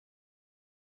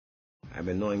I've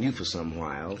been knowing you for some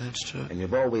while. That's true. And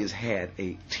you've always had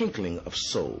a tinkling of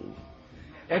soul.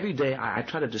 Every day I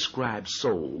try to describe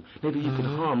soul. Maybe you could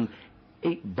hum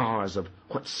 8 bars of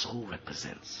what soul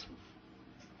represents.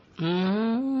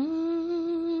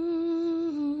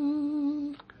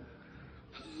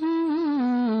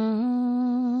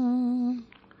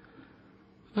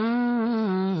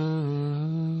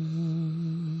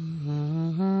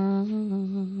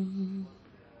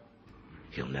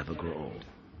 He'll never grow old.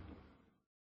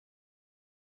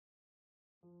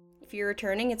 If you're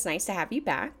returning, it's nice to have you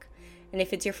back. And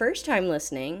if it's your first time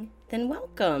listening, then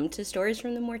welcome to Stories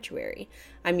from the Mortuary.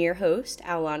 I'm your host,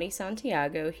 Alani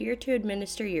Santiago, here to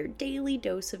administer your daily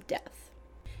dose of death.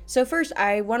 So first,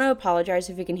 I want to apologize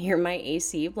if you can hear my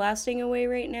AC blasting away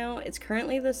right now. It's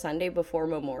currently the Sunday before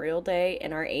Memorial Day,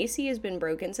 and our AC has been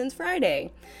broken since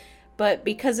Friday. But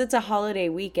because it's a holiday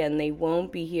weekend, they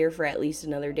won't be here for at least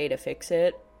another day to fix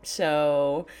it.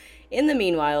 So in the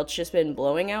meanwhile, it's just been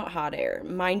blowing out hot air.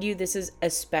 Mind you, this is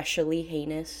especially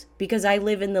heinous because I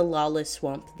live in the lawless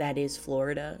swamp that is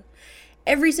Florida.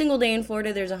 Every single day in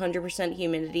Florida, there's 100%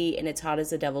 humidity and it's hot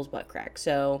as the devil's butt crack.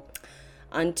 So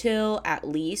until at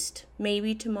least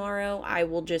maybe tomorrow, I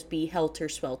will just be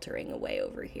helter-sweltering away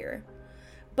over here.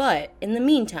 But in the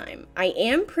meantime, I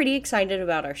am pretty excited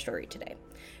about our story today.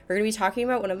 We're going to be talking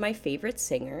about one of my favorite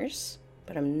singers,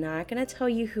 but I'm not going to tell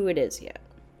you who it is yet.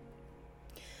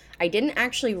 I didn't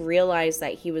actually realize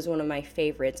that he was one of my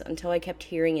favorites until I kept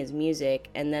hearing his music,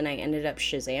 and then I ended up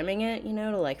Shazamming it,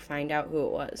 to find out who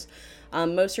it was.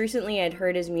 Most recently, I'd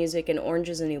heard his music in Orange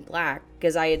is the New Black,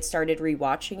 because I had started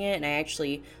rewatching it, and I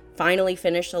actually finally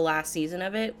finished the last season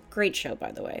of it. Great show,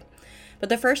 by the way. But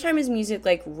the first time his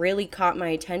music, really caught my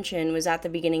attention was at the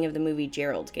beginning of the movie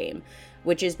Gerald's Game,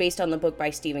 which is based on the book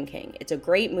by Stephen King. It's a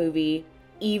great movie,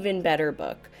 even better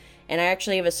book. And I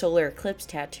actually have a solar eclipse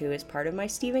tattoo as part of my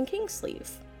Stephen King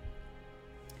sleeve.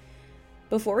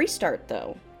 Before we start,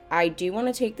 though, I do want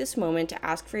to take this moment to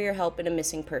ask for your help in a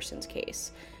missing persons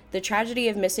case. The tragedy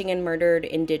of missing and murdered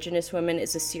Indigenous women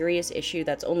is a serious issue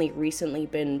that's only recently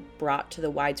been brought to the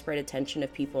widespread attention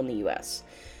of people in the U.S.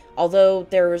 Although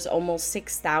there was almost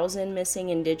 6,000 missing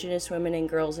Indigenous women and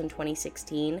girls in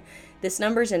 2016, this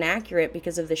number is inaccurate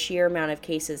because of the sheer amount of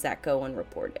cases that go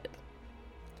unreported.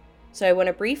 So I want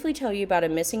to briefly tell you about a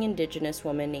missing Indigenous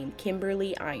woman named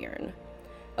Kimberly Iron.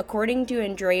 According to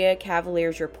Andrea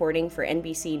Cavalier's reporting for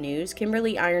NBC News,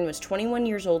 Kimberly Iron was 21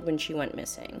 years old when she went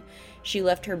missing. She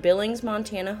left her Billings,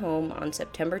 Montana home on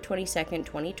September 22,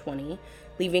 2020,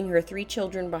 leaving her 3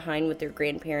 children behind with their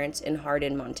grandparents in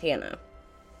Hardin, Montana.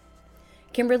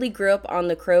 Kimberly grew up on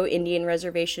the Crow Indian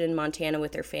Reservation in Montana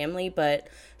with her family, but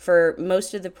for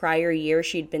most of the prior year,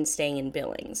 she'd been staying in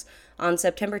Billings. On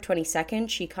September 22nd,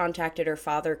 she contacted her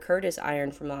father, Curtis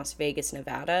Iron, from Las Vegas,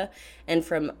 Nevada, and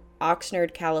from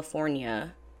Oxnard,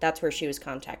 California. That's where she was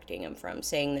contacting him from,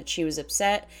 saying that she was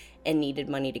upset and needed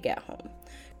money to get home.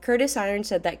 Curtis Iron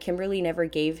said that Kimberly never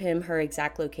gave him her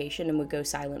exact location and would go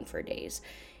silent for days.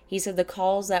 He said the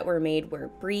calls that were made were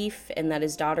brief and that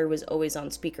his daughter was always on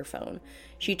speakerphone.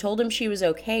 She told him she was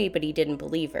okay, but he didn't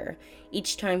believe her.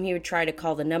 Each time he would try to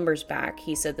call the numbers back,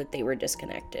 he said that they were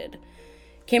disconnected.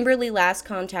 Kimberly last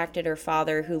contacted her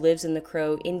father, who lives in the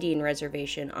Crow Indian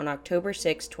Reservation, on October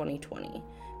 6, 2020,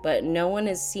 but no one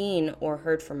has seen or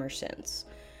heard from her since.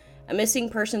 A missing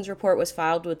persons report was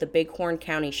filed with the Bighorn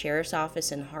County Sheriff's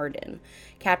Office in Hardin.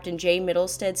 Captain Jay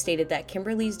Middlestead stated that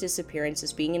Kimberly's disappearance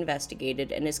is being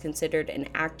investigated and is considered an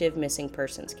active missing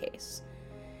persons case.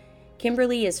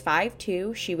 Kimberly is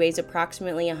 5'2", she weighs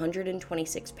approximately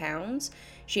 126 pounds,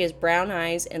 she has brown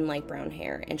eyes and light brown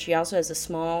hair, and she also has a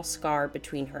small scar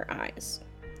between her eyes.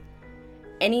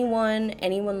 Anyone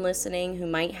listening who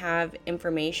might have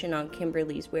information on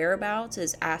Kimberly's whereabouts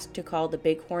is asked to call the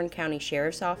Bighorn County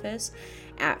Sheriff's Office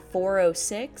at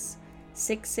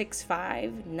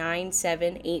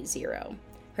 406-665-9780.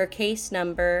 Her case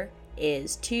number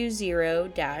is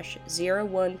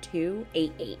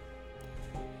 20-01288.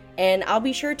 And I'll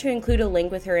be sure to include a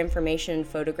link with her information and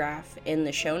photograph in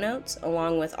the show notes,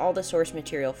 along with all the source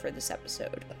material for this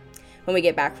episode. When we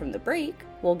get back from the break,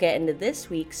 we'll get into this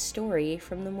week's story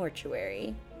from the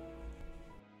mortuary.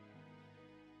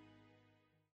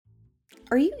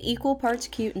 Are you equal parts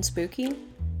cute and spooky?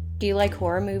 Do you like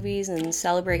horror movies and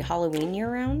celebrate Halloween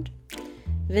year-round?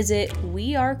 Visit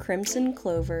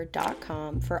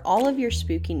wearecrimsonclover.com for all of your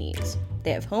spooky needs.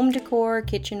 They have home decor,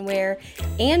 kitchenware,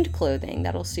 and clothing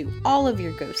that'll suit all of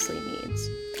your ghostly needs.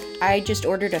 I just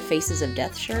ordered a Faces of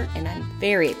Death shirt, and I'm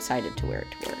very excited to wear it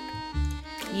to work.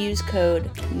 Use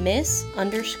code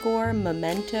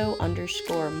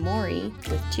Miss_Memento_Mori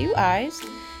with 2 I's.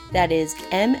 That is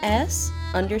MS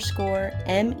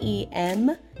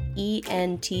MEMENTO_MORII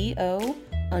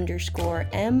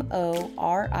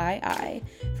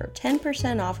for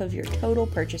 10% off of your total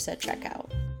purchase at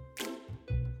checkout.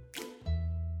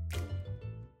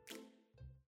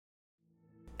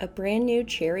 A brand new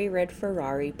cherry red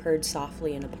Ferrari purred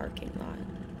softly in a parking lot.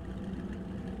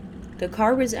 The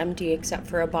car was empty except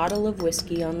for a bottle of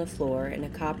whiskey on the floor and a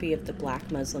copy of the Black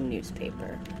Muslim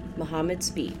newspaper, Muhammad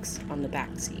Speaks, on the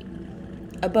back seat.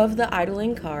 Above the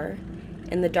idling car,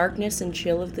 in the darkness and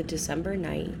chill of the December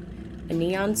night, a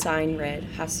neon sign read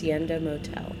Hacienda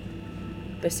Motel.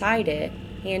 Beside it,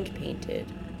 hand-painted,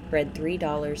 read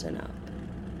 $3 and up.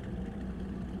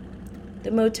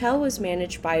 The motel was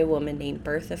managed by a woman named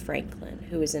Bertha Franklin,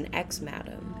 who was an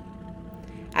ex-madam.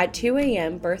 At 2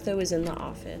 a.m., Bertha was in the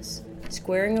office,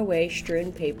 squaring away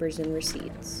strewn papers and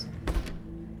receipts.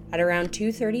 At around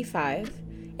 2:35,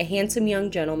 a handsome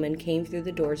young gentleman came through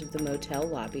the doors of the motel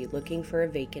lobby looking for a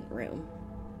vacant room.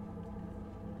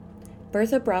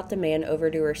 Bertha brought the man over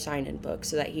to her sign-in book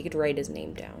so that he could write his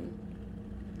name down.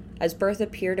 As Bertha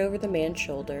peered over the man's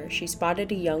shoulder, she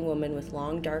spotted a young woman with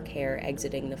long dark hair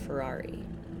exiting the Ferrari.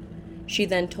 She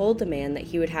then told the man that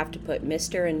he would have to put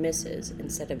Mr. and Mrs.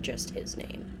 instead of just his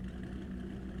name.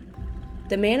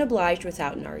 The man obliged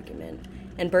without an argument,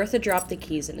 and Bertha dropped the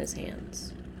keys in his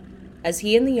hands. As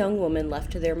he and the young woman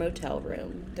left to their motel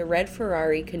room, the red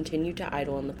Ferrari continued to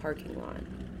idle in the parking lot.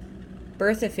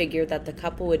 Bertha figured that the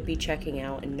couple would be checking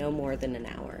out in no more than an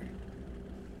hour.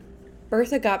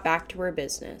 Bertha got back to her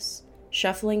business,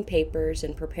 shuffling papers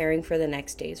and preparing for the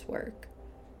next day's work.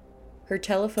 Her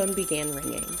telephone began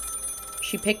ringing.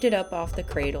 She picked it up off the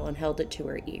cradle and held it to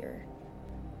her ear.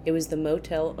 It was the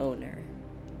motel owner.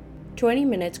 20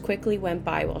 minutes quickly went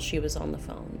by while she was on the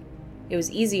phone. It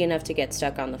was easy enough to get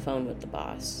stuck on the phone with the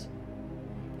boss.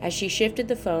 As she shifted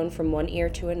the phone from one ear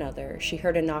to another, she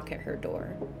heard a knock at her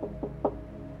door.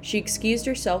 She excused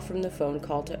herself from the phone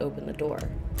call to open the door.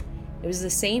 It was the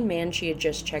same man she had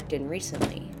just checked in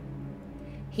recently.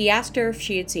 He asked her if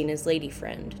she had seen his lady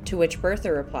friend, to which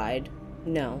Bertha replied,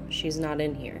 "No, she's not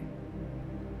in here."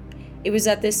 It was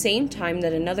at this same time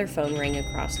that another phone rang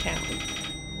across town.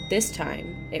 This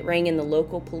time, it rang in the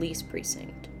local police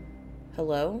precinct.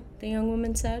 "Hello?" the young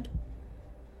woman said.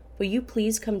 "Will you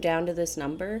please come down to this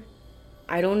number?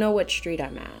 I don't know what street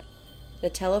I'm at.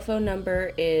 The telephone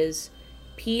number is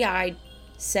PI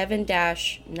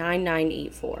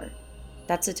 7-9984.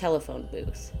 That's a telephone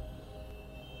booth."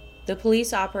 The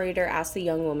police operator asked the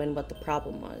young woman what the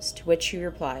problem was, to which she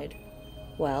replied,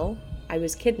 "Well, I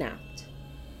was kidnapped."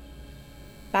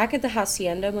 Back at the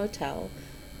Hacienda Motel,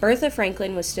 Bertha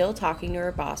Franklin was still talking to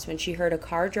her boss when she heard a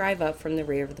car drive up from the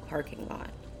rear of the parking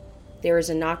lot. There was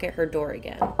a knock at her door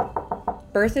again.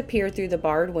 Bertha peered through the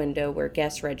barred window where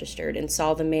guests registered and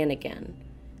saw the man again.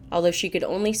 Although she could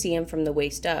only see him from the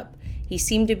waist up, he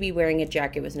seemed to be wearing a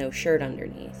jacket with no shirt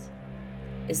underneath.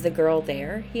 "Is the girl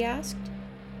there?" he asked.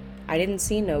 "I didn't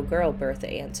see no girl," Bertha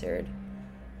answered.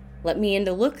 "Let me in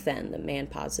to look then," the man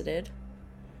posited.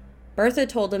 Bertha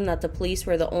told him that the police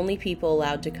were the only people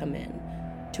allowed to come in,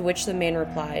 to which the man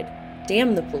replied,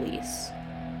 "Damn the police."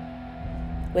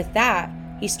 With that,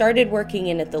 he started working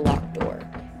in at the locked door,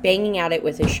 banging at it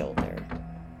with his shoulder.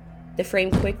 The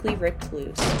frame quickly ripped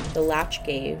loose, the latch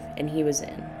gave, and he was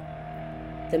in.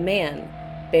 The man,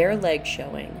 bare legs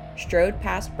showing, strode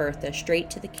past Bertha straight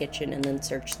to the kitchen and then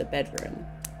searched the bedroom.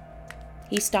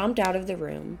 He stomped out of the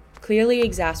room, clearly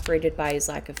exasperated by his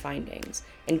lack of findings,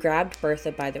 and grabbed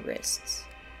Bertha by the wrists.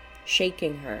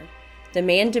 Shaking her, the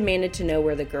man demanded to know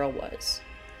where the girl was.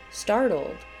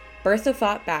 Startled, Bertha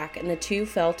fought back and the two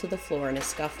fell to the floor in a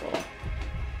scuffle.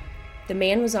 The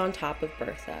man was on top of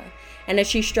Bertha, and as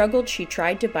she struggled, she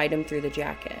tried to bite him through the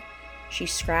jacket. She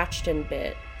scratched and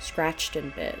bit,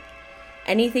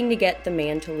 anything to get the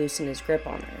man to loosen his grip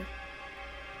on her.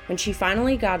 When she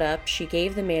finally got up, she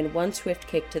gave the man one swift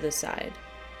kick to the side.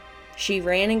 She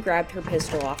ran and grabbed her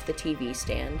pistol off the TV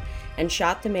stand and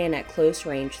shot the man at close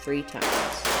range 3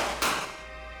 times.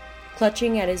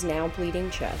 Clutching at his now bleeding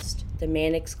chest, the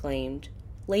man exclaimed,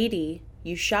 "Lady,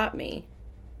 you shot me."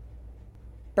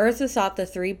 Bertha thought the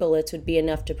 3 bullets would be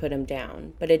enough to put him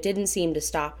down, but it didn't seem to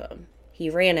stop him. He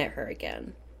ran at her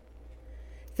again.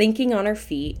 Thinking on her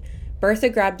feet, Bertha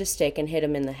grabbed a stick and hit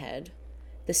him in the head.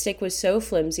 The stick was so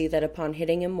flimsy that upon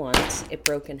hitting him once, it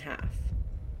broke in half.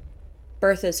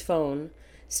 Bertha's phone,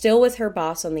 still with her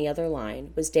boss on the other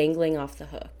line, was dangling off the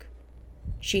hook.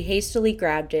 She hastily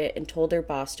grabbed it and told her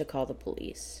boss to call the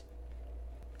police.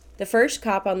 The first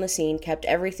cop on the scene kept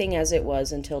everything as it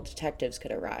was until detectives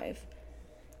could arrive.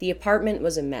 The apartment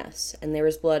was a mess, and there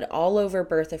was blood all over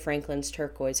Bertha Franklin's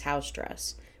turquoise house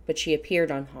dress, but she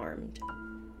appeared unharmed.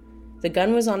 The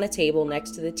gun was on a table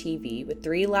next to the TV with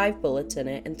 3 live bullets in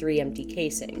it and 3 empty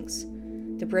casings.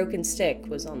 The broken stick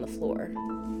was on the floor.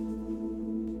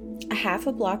 A half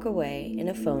a block away, in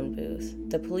a phone booth,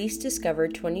 the police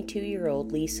discovered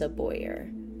 22-year-old Lisa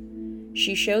Boyer.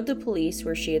 She showed the police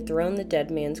where she had thrown the dead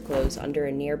man's clothes under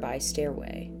a nearby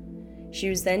stairway. She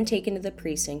was then taken to the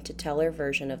precinct to tell her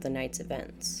version of the night's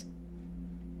events.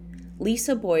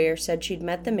 Lisa Boyer said she'd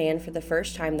met the man for the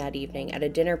first time that evening at a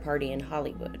dinner party in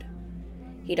Hollywood.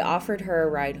 He'd offered her a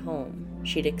ride home.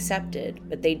 She'd accepted,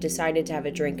 but they'd decided to have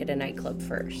a drink at a nightclub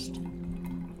first.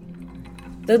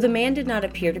 Though the man did not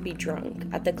appear to be drunk,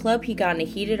 at the club he got in a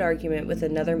heated argument with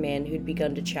another man who'd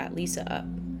begun to chat Lisa up.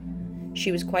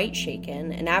 She was quite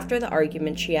shaken, and after the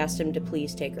argument she asked him to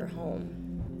please take her home.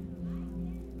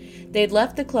 They'd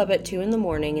left the club at 2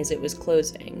 a.m. as it was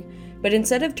closing, but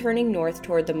instead of turning north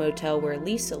toward the motel where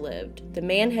Lisa lived, the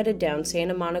man headed down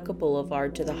Santa Monica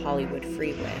Boulevard to the Hollywood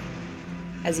freeway.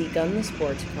 As he gunned the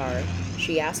sports car,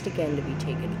 she asked again to be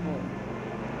taken home.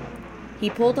 He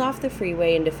pulled off the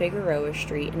freeway into Figueroa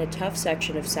Street in a tough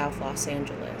section of South Los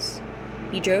Angeles.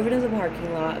 He drove into the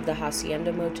parking lot of the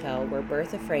Hacienda Motel where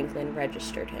Bertha Franklin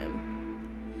registered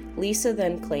him. Lisa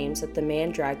then claims that the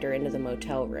man dragged her into the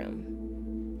motel room.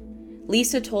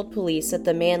 Lisa told police that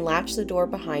the man latched the door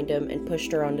behind him and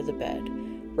pushed her onto the bed,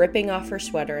 ripping off her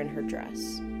sweater and her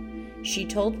dress. She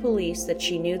told police that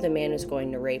she knew the man was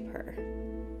going to rape her.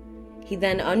 He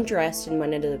then undressed and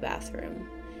went into the bathroom.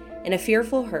 In a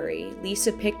fearful hurry,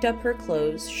 Lisa picked up her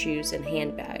clothes, shoes, and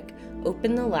handbag,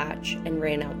 opened the latch, and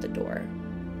ran out the door.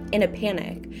 In a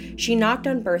panic, she knocked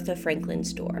on Bertha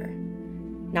Franklin's door.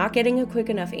 Not getting a quick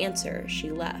enough answer, she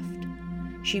left.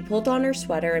 She pulled on her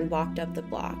sweater and walked up the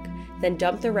block, then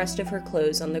dumped the rest of her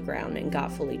clothes on the ground and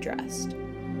got fully dressed.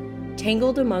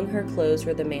 Tangled among her clothes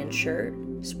were the man's shirt,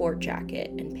 sport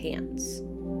jacket, and pants.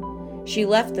 She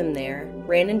left them there,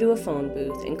 ran into a phone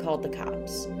booth, and called the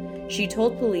cops. She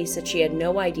told police that she had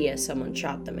no idea someone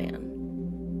shot the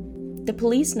man. The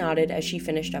police nodded as she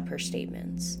finished up her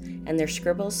statements, and their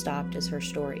scribbles stopped as her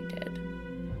story did.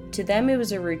 To them, it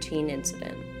was a routine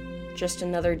incident, just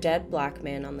another dead black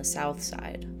man on the south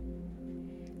side.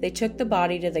 They took the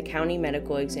body to the county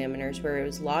medical examiners where it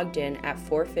was logged in at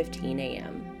 4:15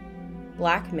 a.m.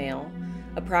 Black male,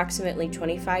 approximately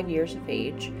 25 years of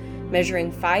age,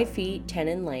 measuring 5 feet 10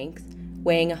 in length,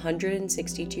 weighing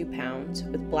 162 pounds,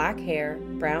 with black hair,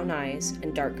 brown eyes,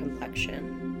 and dark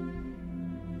complexion.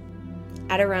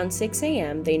 At around 6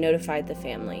 a.m., they notified the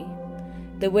family.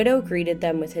 The widow greeted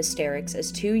them with hysterics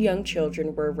as 2 young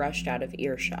children were rushed out of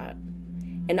earshot.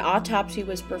 An autopsy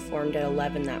was performed at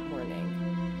 11 that morning.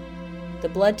 The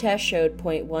blood test showed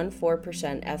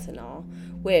 0.14% ethanol,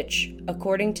 which,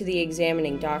 according to the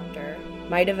examining doctor,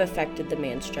 might have affected the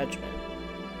man's judgment.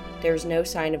 There was no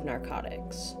sign of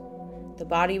narcotics. The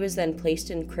body was then placed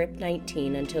in Crypt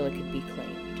 19 until it could be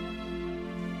claimed.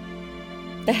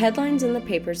 The headlines in the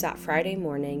papers that Friday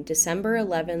morning, December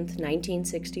 11,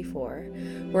 1964,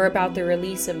 were about the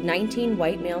release of 19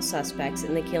 white male suspects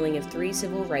in the killing of 3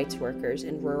 civil rights workers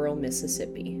in rural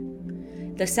Mississippi.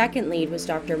 The second lead was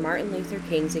Dr. Martin Luther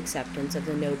King's acceptance of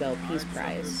the Nobel Peace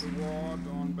Prize.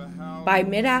 By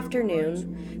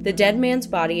mid-afternoon, the dead man's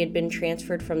body had been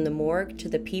transferred from the morgue to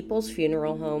the People's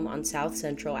Funeral Home on South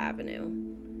Central Avenue.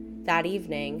 That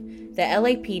evening, the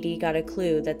LAPD got a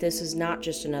clue that this was not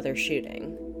just another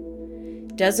shooting.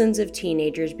 Dozens of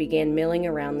teenagers began milling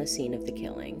around the scene of the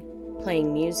killing,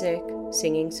 playing music,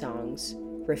 singing songs,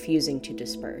 refusing to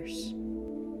disperse.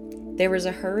 There was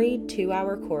a hurried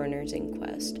 2-hour coroner's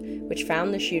inquest, which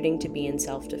found the shooting to be in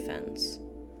self-defense.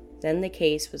 Then the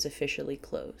case was officially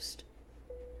closed.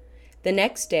 The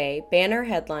next day, banner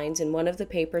headlines in one of the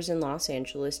papers in Los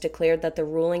Angeles declared that the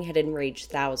ruling had enraged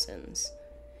thousands.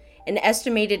 An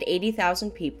estimated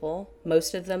 80,000 people,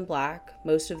 most of them black,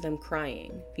 most of them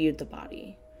crying, viewed the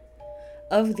body.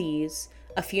 Of these,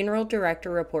 a funeral director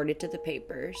reported to the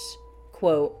papers,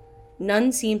 quote,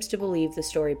 "None seems to believe the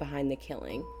story behind the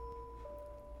killing."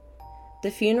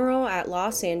 The funeral at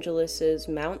Los Angeles'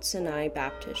 Mount Sinai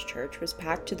Baptist Church was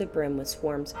packed to the brim with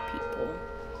swarms of people.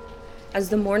 As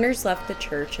the mourners left the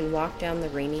church and walked down the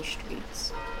rainy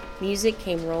streets, music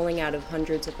came rolling out of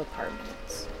hundreds of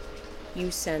apartments. You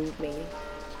Send Me,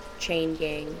 Chain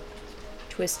Gang,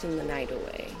 Twistin' the Night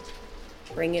Away,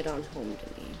 Bring It On Home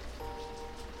to Me.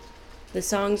 The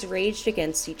songs raged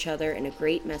against each other in a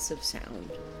great mess of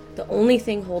sound. The only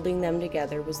thing holding them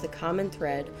together was the common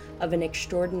thread of an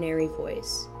extraordinary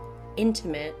voice,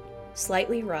 intimate,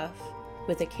 slightly rough,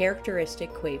 with a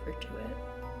characteristic quaver to it.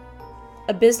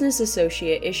 A business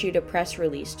associate issued a press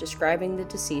release describing the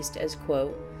deceased as,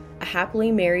 quote, a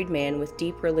happily married man with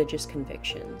deep religious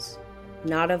convictions,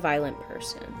 not a violent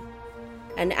person,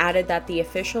 and added that the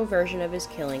official version of his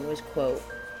killing was, quote,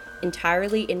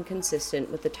 entirely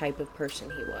inconsistent with the type of person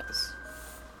he was.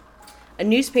 A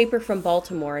newspaper from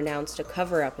Baltimore announced a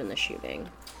cover-up in the shooting.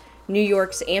 New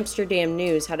York's Amsterdam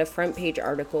News had a front-page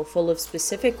article full of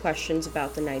specific questions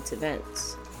about the night's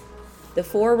events. The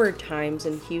Forward Times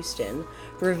in Houston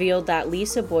revealed that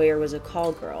Lisa Boyer was a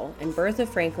call girl, and Bertha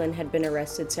Franklin had been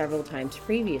arrested several times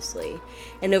previously,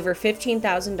 and over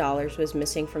 $15,000 was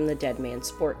missing from the dead man's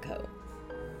sport coat.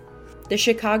 The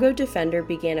Chicago Defender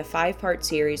began a 5-part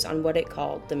series on what it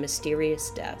called the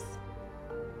mysterious death.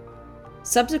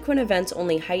 Subsequent events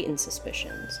only heightened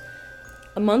suspicions.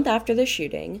 A month after the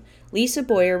shooting, Lisa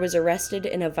Boyer was arrested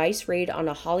in a vice raid on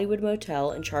a Hollywood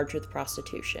motel and charged with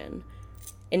prostitution.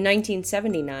 In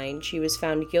 1979, she was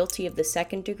found guilty of the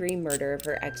second-degree murder of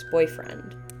her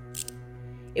ex-boyfriend.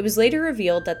 It was later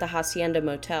revealed that the Hacienda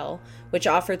Motel, which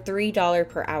offered $3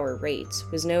 per hour rates,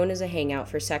 was known as a hangout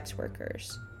for sex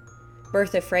workers.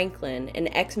 Bertha Franklin, an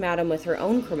ex-madam with her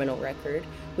own criminal record,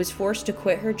 was forced to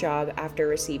quit her job after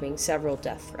receiving several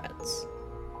death threats.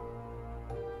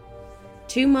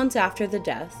 2 months after the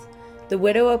death, the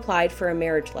widow applied for a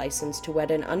marriage license to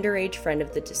wed an underage friend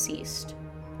of the deceased.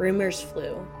 Rumors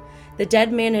flew. The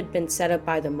dead man had been set up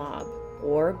by the mob,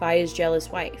 or by his jealous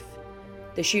wife.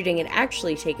 The shooting had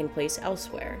actually taken place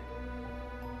elsewhere.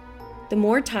 The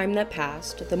more time that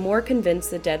passed, the more convinced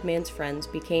the dead man's friends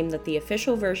became that the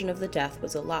official version of the death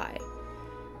was a lie.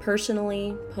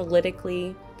 Personally,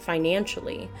 politically,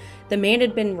 financially, the man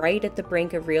had been right at the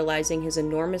brink of realizing his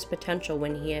enormous potential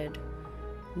when he had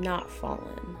not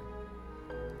fallen.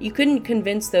 You couldn't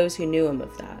convince those who knew him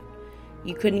of that.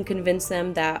 You couldn't convince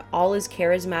them that all his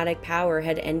charismatic power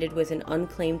had ended with an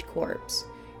unclaimed corpse,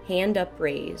 hand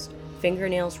upraised,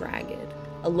 fingernails ragged,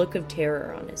 a look of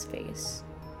terror on his face.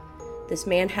 This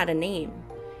man had a name,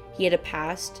 he had a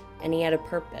past, and he had a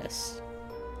purpose.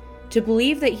 To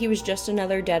believe that he was just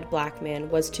another dead black man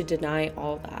was to deny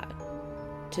all that,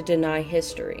 to deny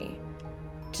history,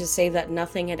 to say that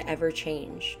nothing had ever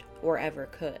changed or ever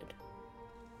could.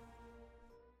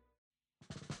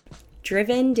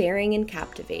 Driven, daring, and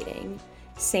captivating,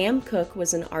 Sam Cooke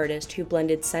was an artist who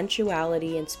blended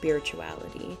sensuality and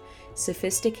spirituality,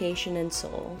 sophistication and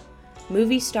soul,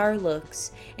 movie star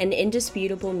looks, and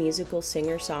indisputable musical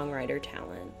singer-songwriter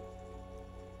talent.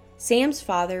 Sam's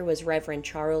father was Reverend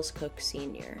Charles Cooke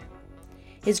Sr.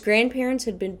 His grandparents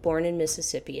had been born in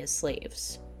Mississippi as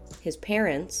slaves. His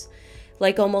parents,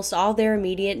 like almost all their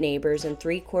immediate neighbors and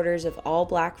 3/4 of all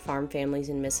black farm families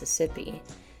in Mississippi,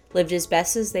 lived as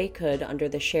best as they could under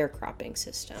the sharecropping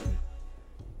system.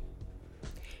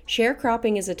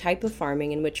 Sharecropping is a type of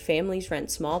farming in which families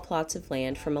rent small plots of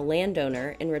land from a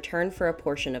landowner in return for a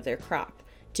portion of their crop,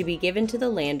 to be given to the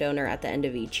landowner at the end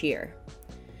of each year.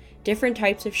 Different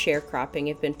types of sharecropping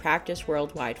have been practiced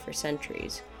worldwide for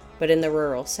centuries, but in the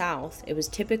rural South, it was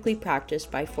typically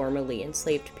practiced by formerly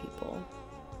enslaved people.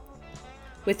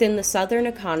 Within the Southern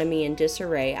economy in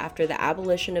disarray after the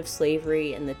abolition of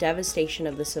slavery and the devastation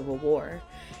of the Civil War,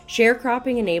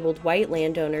 sharecropping enabled white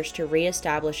landowners to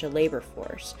reestablish a labor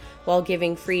force, while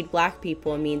giving freed black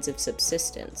people a means of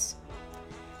subsistence.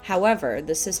 However,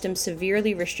 the system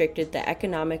severely restricted the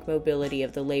economic mobility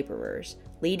of the laborers,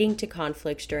 leading to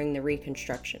conflicts during the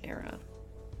Reconstruction era.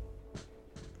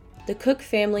 The Cooke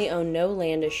family owned no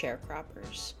land as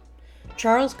sharecroppers.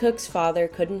 Charles Cooke's father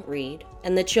couldn't read,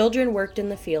 and the children worked in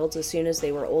the fields as soon as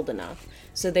they were old enough,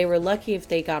 so they were lucky if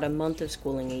they got a month of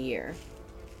schooling a year.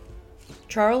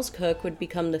 Charles Cooke would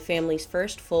become the family's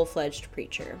first full-fledged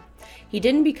preacher. He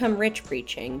didn't become rich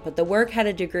preaching, but the work had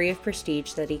a degree of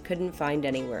prestige that he couldn't find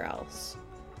anywhere else.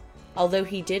 Although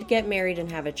he did get married and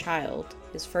have a child,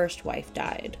 his first wife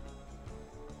died.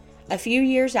 A few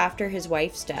years after his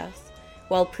wife's death,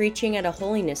 while preaching at a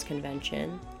holiness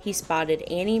convention, he spotted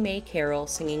Annie Mae Carroll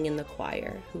singing in the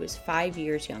choir, who was 5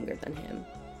 years younger than him.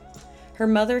 Her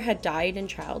mother had died in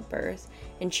childbirth,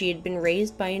 and she had been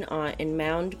raised by an aunt in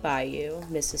Mound Bayou,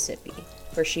 Mississippi,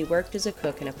 where she worked as a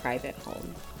cook in a private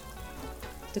home.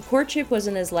 The courtship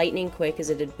wasn't as lightning quick as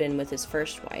it had been with his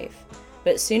first wife,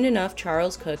 but soon enough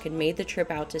Charles Cooke had made the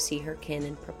trip out to see her kin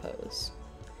and propose.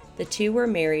 The two were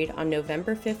married on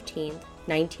November 15,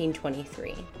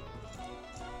 1923.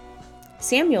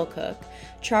 Samuel Cooke,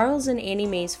 Charles and Annie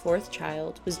Mae's fourth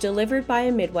child, was delivered by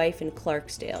a midwife in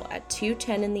Clarksdale at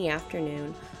 2:10 in the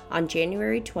afternoon on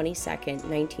January 22,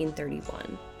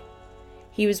 1931.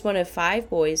 He was one of 5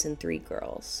 boys and 3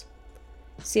 girls.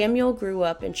 Samuel grew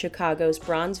up in Chicago's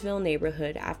Bronzeville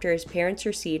neighborhood after his parents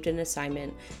received an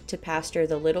assignment to pastor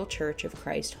the Little Church of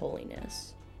Christ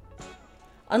Holiness.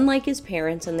 Unlike his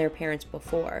parents and their parents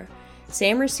before,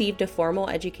 Sam received a formal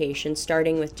education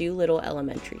starting with Doolittle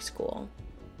Elementary School.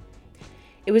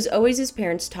 It was always his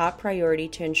parents' top priority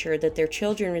to ensure that their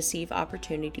children receive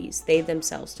opportunities they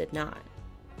themselves did not.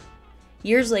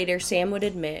 Years later, Sam would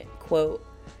admit, quote,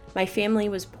 "My family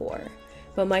was poor,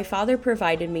 but my father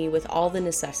provided me with all the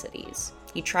necessities.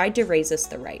 He tried to raise us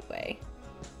the right way."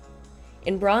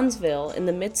 In Bronzeville, in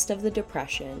the midst of the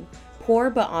Depression,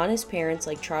 poor but honest parents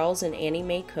like Charles and Annie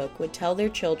Mae Cook would tell their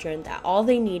children that all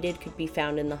they needed could be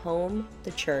found in the home,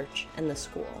 the church, and the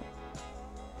school.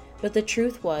 But the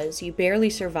truth was, you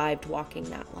barely survived walking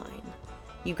that line.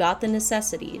 You got the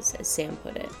necessities, as Sam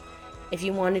put it. If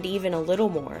you wanted even a little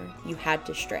more, you had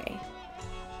to stray.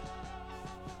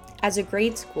 As a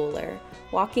grade schooler,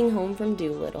 walking home from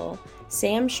Doolittle,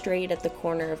 Sam strayed at the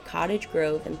corner of Cottage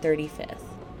Grove and 35th.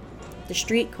 The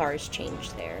streetcars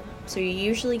changed there, so you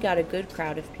usually got a good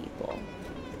crowd of people.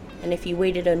 And if you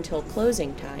waited until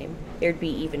closing time, there'd be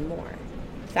even more.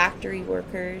 Factory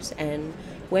workers and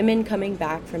women coming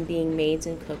back from being maids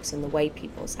and cooks in the white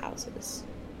people's houses.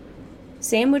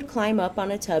 Sam would climb up on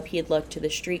a tub he had looked to the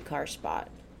streetcar spot,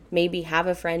 maybe have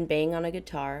a friend bang on a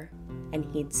guitar, and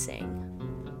he'd sing.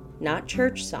 Not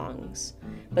church songs,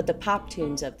 but the pop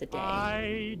tunes of the day.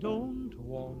 I don't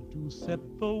want to set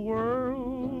the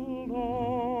world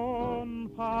on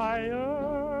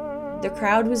fire. The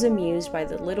crowd was amused by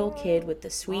the little kid with the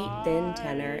sweet, thin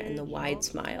tenor and the wide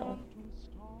smile.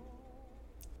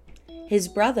 His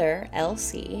brother,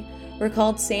 L.C.,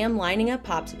 recalled Sam lining up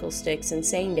popsicle sticks and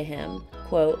saying to him,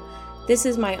 quote, "This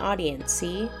is my audience,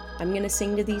 see? I'm gonna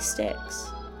sing to these sticks."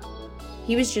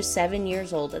 He was just 7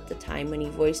 years old at the time when he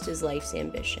voiced his life's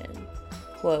ambition.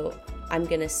 Quote, "I'm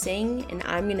gonna sing and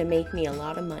I'm gonna make me a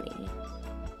lot of money."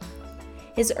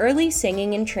 His early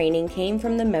singing and training came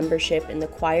from the membership in the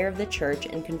choir of the church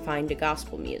and confined to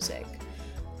gospel music.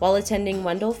 While attending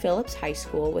Wendell Phillips High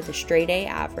School with a straight-A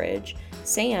average,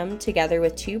 Sam, together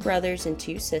with 2 brothers and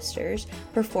 2 sisters,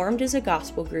 performed as a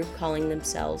gospel group calling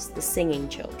themselves the Singing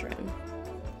Children.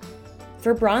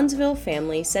 For Bronzeville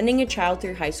family, sending a child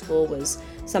through high school was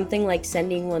something like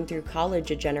sending one through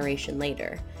college a generation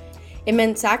later. It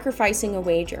meant sacrificing a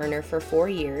wage earner for 4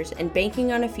 years and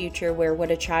banking on a future where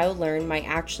what a child learned might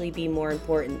actually be more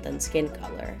important than skin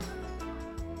color.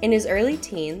 In his early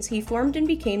teens, he formed and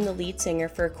became the lead singer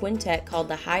for a quintet called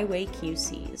the Highway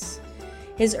QCs.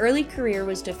 His early career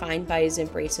was defined by his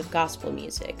embrace of gospel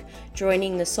music,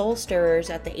 joining the Soul Stirrers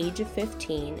at the age of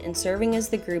 15 and serving as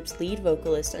the group's lead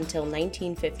vocalist until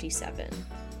 1957.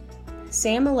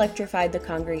 Sam electrified the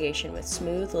congregation with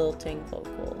smooth, lilting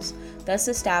vocals, thus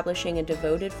establishing a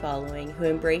devoted following who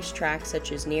embraced tracks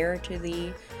such as Nearer to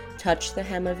Thee, Touch the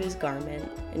Hem of His Garment,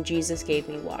 and Jesus Gave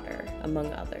Me Water,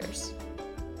 among others.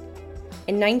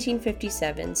 In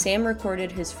 1957, Sam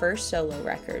recorded his first solo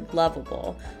record,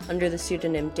 Lovable, under the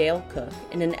pseudonym Dale Cook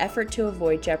in an effort to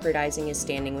avoid jeopardizing his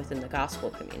standing within the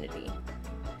gospel community.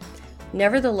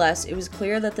 Nevertheless, it was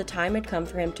clear that the time had come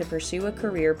for him to pursue a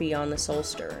career beyond the Soul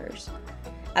Stirrers.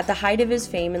 At the height of his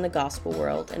fame in the gospel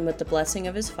world, and with the blessing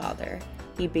of his father,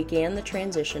 he began the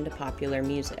transition to popular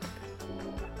music.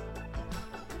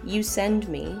 You Send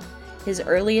Me, his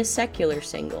earliest secular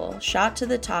single, shot to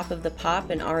the top of the pop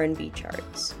and R&B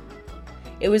charts.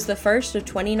 It was the first of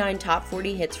 29 top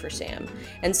 40 hits for Sam,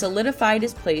 and solidified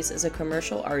his place as a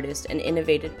commercial artist and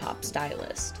innovative pop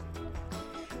stylist.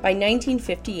 By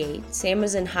 1958, Sam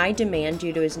was in high demand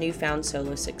due to his newfound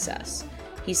solo success.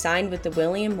 He signed with the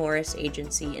William Morris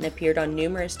Agency and appeared on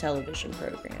numerous television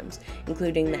programs,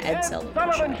 including The Ed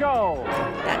Sullivan Show.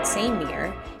 That same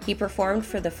year, he performed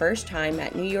for the first time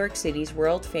at New York City's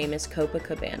world-famous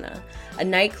Copacabana, a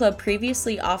nightclub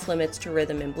previously off-limits to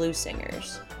rhythm and blues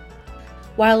singers.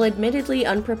 While admittedly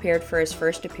unprepared for his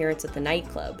first appearance at the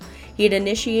nightclub, he had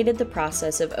initiated the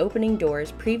process of opening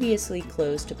doors previously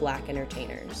closed to black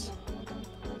entertainers.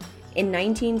 In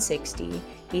 1960,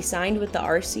 he signed with the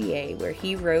RCA, where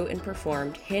he wrote and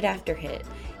performed hit after hit,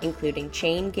 including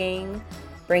Chain Gang,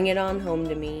 Bring It On Home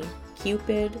to Me,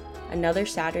 Cupid, Another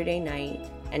Saturday Night,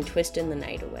 and Twistin' the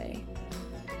Night Away.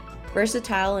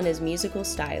 Versatile in his musical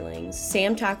stylings,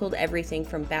 Sam tackled everything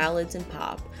from ballads and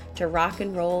pop to rock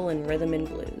and roll and rhythm and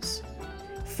blues.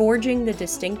 Forging the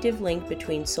distinctive link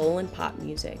between soul and pop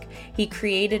music, he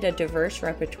created a diverse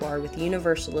repertoire with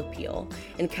universal appeal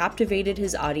and captivated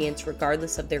his audience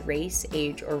regardless of their race,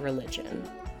 age, or religion.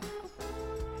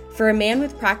 For a man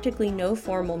with practically no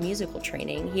formal musical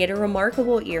training, he had a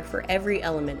remarkable ear for every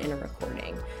element in a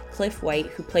recording. Cliff White,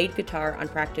 who played guitar on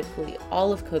practically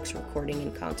all of Cook's recording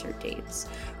and concert dates,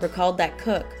 recalled that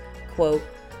Cook, quote,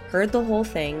 heard the whole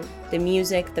thing, the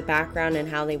music, the background, and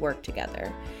how they worked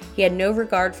together. He had no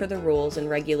regard for the rules and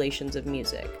regulations of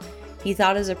music. He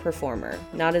thought as a performer,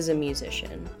 not as a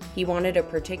musician. He wanted a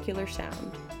particular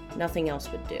sound. Nothing else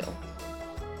would do.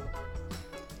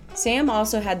 Sam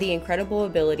also had the incredible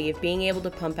ability of being able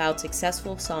to pump out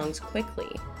successful songs quickly.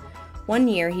 One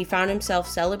year, he found himself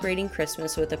celebrating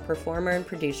Christmas with a performer and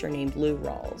producer named Lou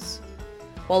Rawls.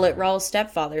 While at Rawls'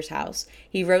 stepfather's house,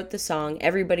 he wrote the song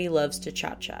Everybody Loves to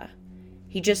Cha-Cha.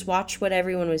 He just watched what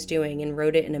everyone was doing and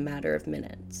wrote it in a matter of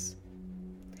minutes.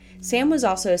 Sam was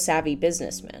also a savvy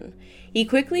businessman. He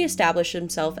quickly established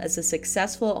himself as a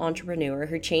successful entrepreneur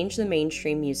who changed the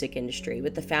mainstream music industry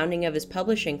with the founding of his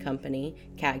publishing company,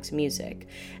 Kags Music,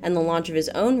 and the launch of his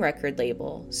own record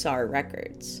label, SAR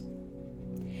Records.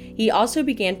 He also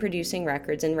began producing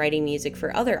records and writing music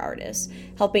for other artists,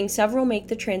 helping several make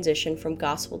the transition from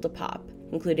gospel to pop,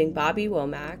 including Bobby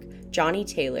Womack, Johnny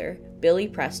Taylor, Billy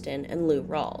Preston, and Lou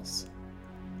Rawls.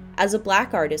 As a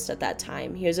black artist at that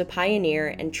time, he was a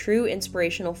pioneer and true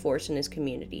inspirational force in his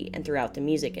community and throughout the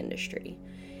music industry.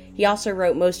 He also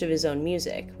wrote most of his own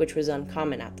music, which was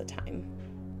uncommon at the time.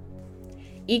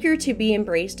 Eager to be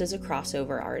embraced as a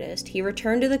crossover artist, he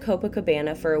returned to the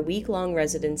Copacabana for a week-long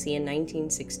residency in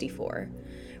 1964.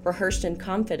 Rehearsed and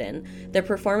confident, the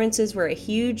performances were a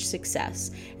huge success,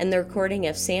 and the recording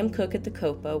of Sam Cooke at the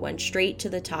Copa went straight to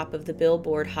the top of the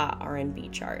Billboard Hot R&B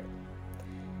chart.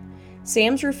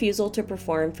 Sam's refusal to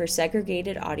perform for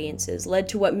segregated audiences led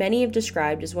to what many have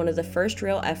described as one of the first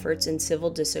real efforts in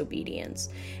civil disobedience,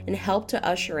 and helped to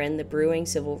usher in the brewing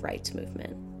civil rights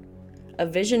movement. A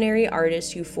visionary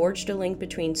artist who forged a link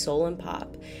between soul and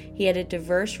pop, he had a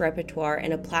diverse repertoire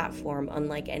and a platform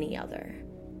unlike any other.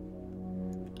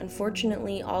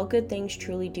 Unfortunately, all good things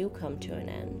truly do come to an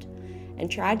end, and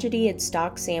tragedy had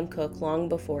stalked Sam Cooke long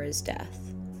before his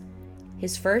death.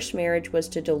 His first marriage was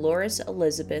to Dolores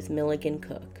Elizabeth Milligan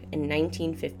Cooke in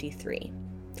 1953.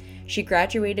 She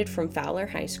graduated from Fowler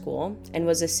High School and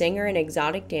was a singer and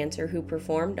exotic dancer who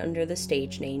performed under the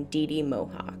stage name Dee Dee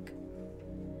Mohawk.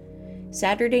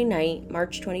 Saturday night,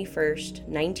 March 21st,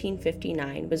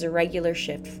 1959, was a regular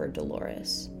shift for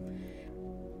Dolores.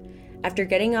 After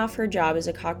getting off her job as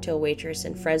a cocktail waitress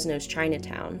in Fresno's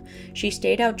Chinatown, she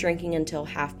stayed out drinking until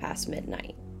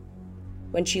midnight.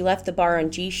 When she left the bar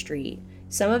on G Street,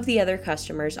 some of the other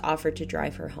customers offered to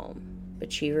drive her home,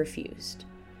 but she refused.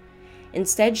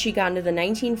 Instead, she got into the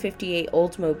 1958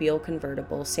 Oldsmobile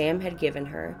convertible Sam had given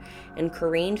her and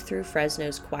careened through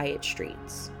Fresno's quiet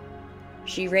streets.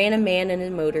 She ran a man and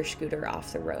a motor scooter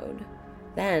off the road.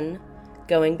 Then,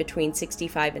 going between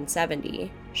 65 and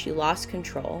 70, she lost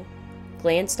control,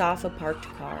 glanced off a parked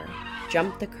car,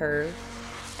 jumped the curb,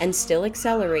 and still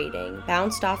accelerating,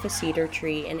 bounced off a cedar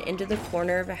tree and into the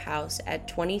corner of a house at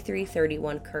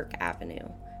 2331 Kirk Avenue,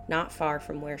 not far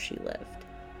from where she lived.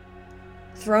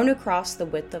 Thrown across the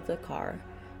width of the car,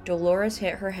 Dolores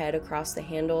hit her head across the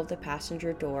handle of the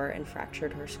passenger door and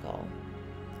fractured her skull.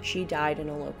 She died in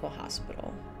a local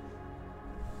hospital.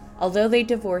 Although they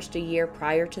divorced a year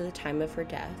prior to the time of her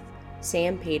death,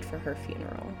 Sam paid for her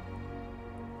funeral.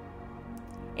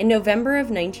 In November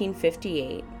of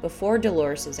 1958, before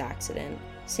Dolores' accident,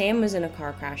 Sam was in a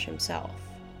car crash himself.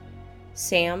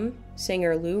 Sam,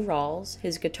 singer Lou Rawls,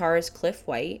 his guitarist Cliff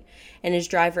White, and his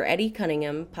driver Eddie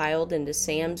Cunningham piled into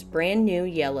Sam's brand new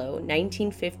yellow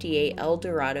 1958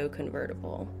 Eldorado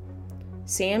convertible.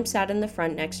 Sam sat in the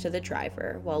front next to the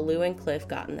driver, while Lou and Cliff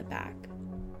got in the back.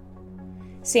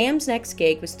 Sam's next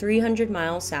gig was 300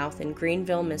 miles south in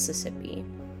Greenville, Mississippi.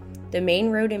 The main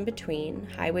road in between,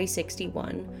 Highway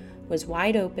 61, was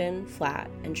wide open, flat,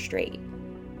 and straight.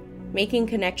 Making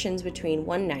connections between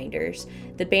one-nighters,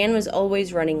 the band was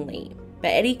always running late, but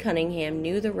Eddie Cunningham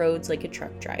knew the roads like a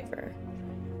truck driver.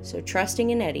 So trusting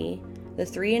in Eddie, the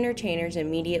three entertainers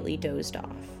immediately dozed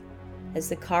off. As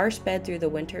the car sped through the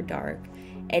winter dark,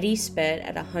 Eddie sped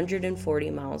at 140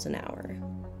 miles an hour.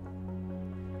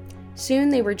 Soon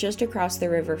they were just across the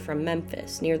river from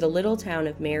Memphis, near the little town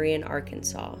of Marion,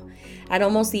 Arkansas, at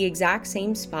almost the exact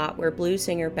same spot where blues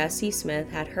singer Bessie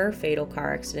Smith had her fatal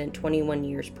car accident 21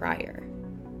 years prior.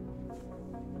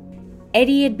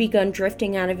 Eddie had begun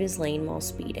drifting out of his lane while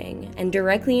speeding, and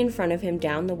directly in front of him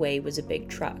down the way was a big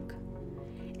truck.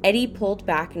 Eddie pulled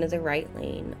back into the right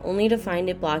lane, only to find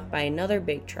it blocked by another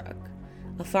big truck,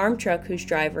 a farm truck whose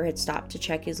driver had stopped to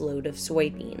check his load of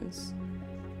soybeans.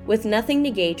 With nothing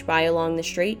to gauge by along the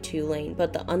straight two-lane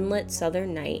but the unlit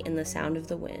southern night and the sound of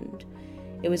the wind,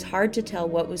 it was hard to tell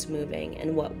what was moving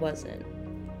and what wasn't.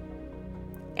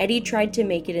 Eddie tried to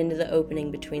make it into the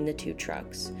opening between the two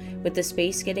trucks, with the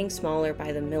space getting smaller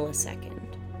by the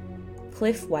millisecond.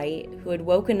 Cliff White, who had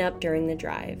woken up during the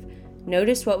drive,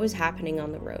 noticed what was happening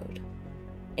on the road.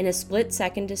 In a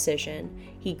split-second decision,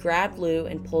 he grabbed Lou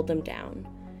and pulled him down.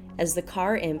 As the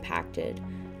car impacted,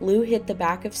 Lou hit the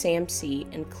back of Sam's seat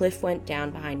and Cliff went down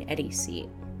behind Eddie's seat.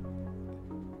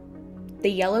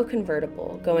 The yellow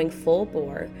convertible, going full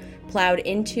bore, plowed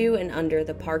into and under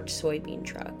the parked soybean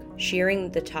truck,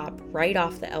 shearing the top right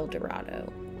off the El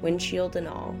Dorado, windshield and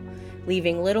all,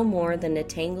 leaving little more than a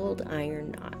tangled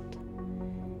iron knot.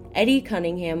 Eddie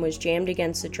Cunningham was jammed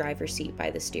against the driver's seat by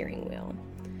the steering wheel.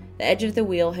 The edge of the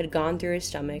wheel had gone through his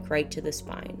stomach right to the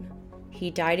spine.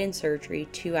 He died in surgery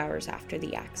 2 hours after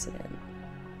the accident.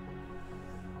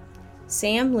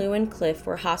 Sam, Lou, and Cliff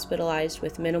were hospitalized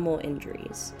with minimal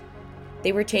injuries.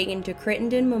 They were taken to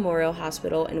Crittenden Memorial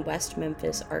Hospital in West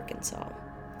Memphis, Arkansas.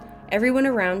 Everyone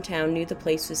around town knew the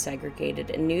place was segregated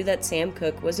and knew that Sam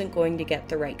Cooke wasn't going to get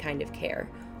the right kind of care,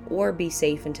 or be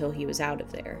safe until he was out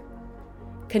of there.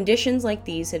 Conditions like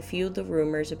these had fueled the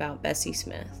rumors about Bessie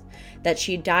Smith, that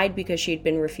she'd died because she'd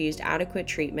been refused adequate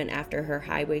treatment after her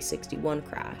Highway 61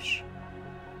 crash.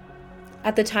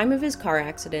 At the time of his car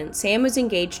accident, Sam was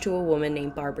engaged to a woman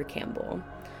named Barbara Campbell.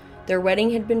 Their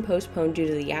wedding had been postponed due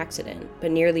to the accident,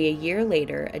 but nearly a year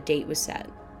later, a date was set.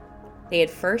 They had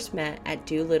first met at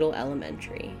Doolittle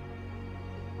Elementary.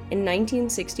 In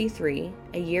 1963,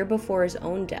 a year before his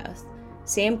own death,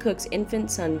 Sam Cooke's infant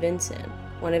son Vincent,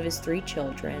 one of his 3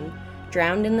 children,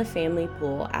 drowned in the family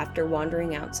pool after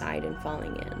wandering outside and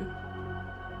falling in.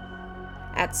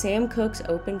 At Sam Cooke's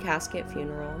open casket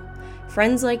funeral,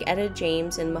 friends like Etta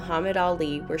James and Muhammad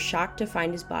Ali were shocked to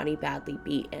find his body badly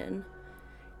beaten.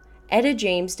 Etta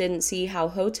James didn't see how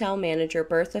hotel manager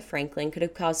Bertha Franklin could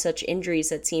have caused such injuries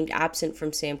that seemed absent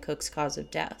from Sam Cooke's cause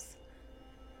of death.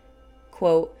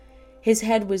 Quote, "His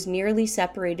head was nearly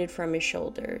separated from his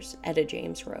shoulders," Etta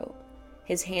James wrote.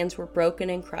 "His hands were broken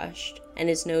and crushed, and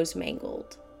his nose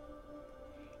mangled."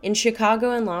 In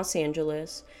Chicago and Los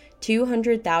Angeles,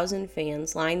 200,000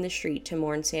 fans lined the street to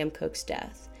mourn Sam Cooke's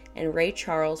death, and Ray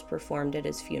Charles performed at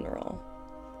his funeral.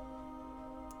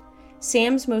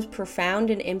 Sam's most profound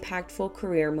and impactful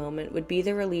career moment would be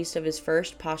the release of his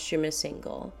first posthumous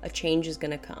single, A Change Is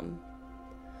Gonna Come.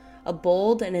 A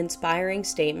bold and inspiring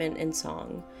statement and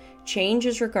song, Change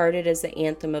is regarded as the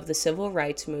anthem of the civil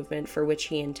rights movement for which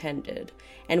he intended,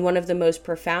 and one of the most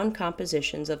profound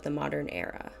compositions of the modern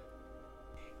era.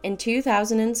 In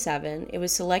 2007, it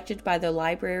was selected by the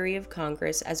Library of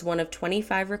Congress as one of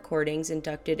 25 recordings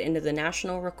inducted into the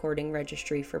National Recording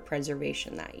Registry for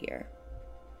preservation that year.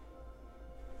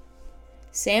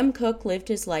 Sam Cooke lived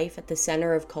his life at the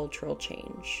center of cultural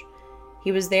change.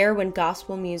 He was there when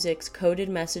gospel music's coded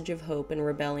message of hope and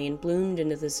rebellion bloomed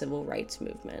into the civil rights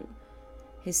movement.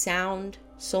 His sound,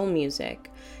 soul music,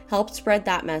 helped spread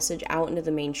that message out into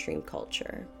the mainstream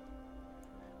culture.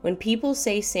 When people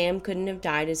say Sam couldn't have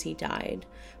died as he died,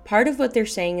 part of what they're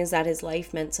saying is that his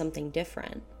life meant something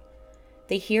different.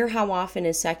 They hear how often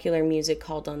his secular music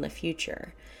called on the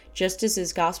future, just as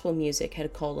his gospel music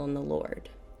had called on the Lord.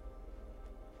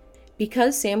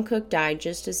 Because Sam Cooke died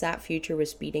just as that future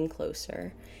was speeding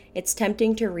closer, it's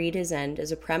tempting to read his end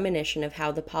as a premonition of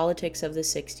how the politics of the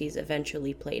 60s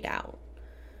eventually played out.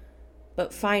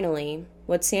 But finally,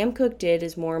 what Sam Cooke did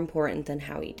is more important than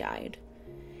how he died.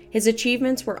 His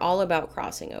achievements were all about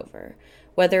crossing over,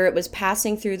 whether it was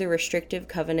passing through the restrictive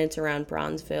covenants around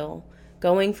Bronzeville,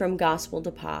 going from gospel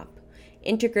to pop,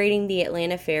 integrating the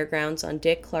Atlanta Fairgrounds on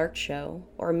Dick Clark's show,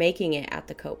 or making it at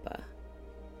the Copa.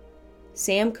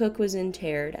 Sam Cooke was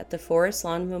interred at the Forest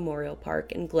Lawn Memorial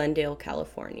Park in Glendale,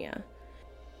 California.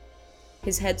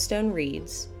 His headstone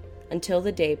reads, "Until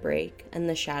the daybreak and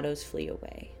the shadows flee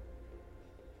away."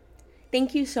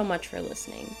 Thank you so much for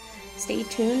listening. Stay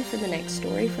tuned for the next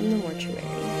story from the mortuary.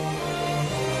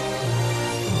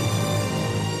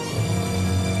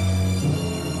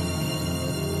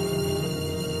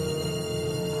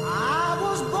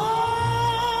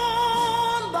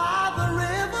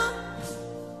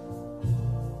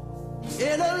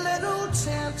 In a little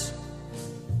tent,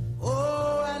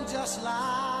 oh, and just like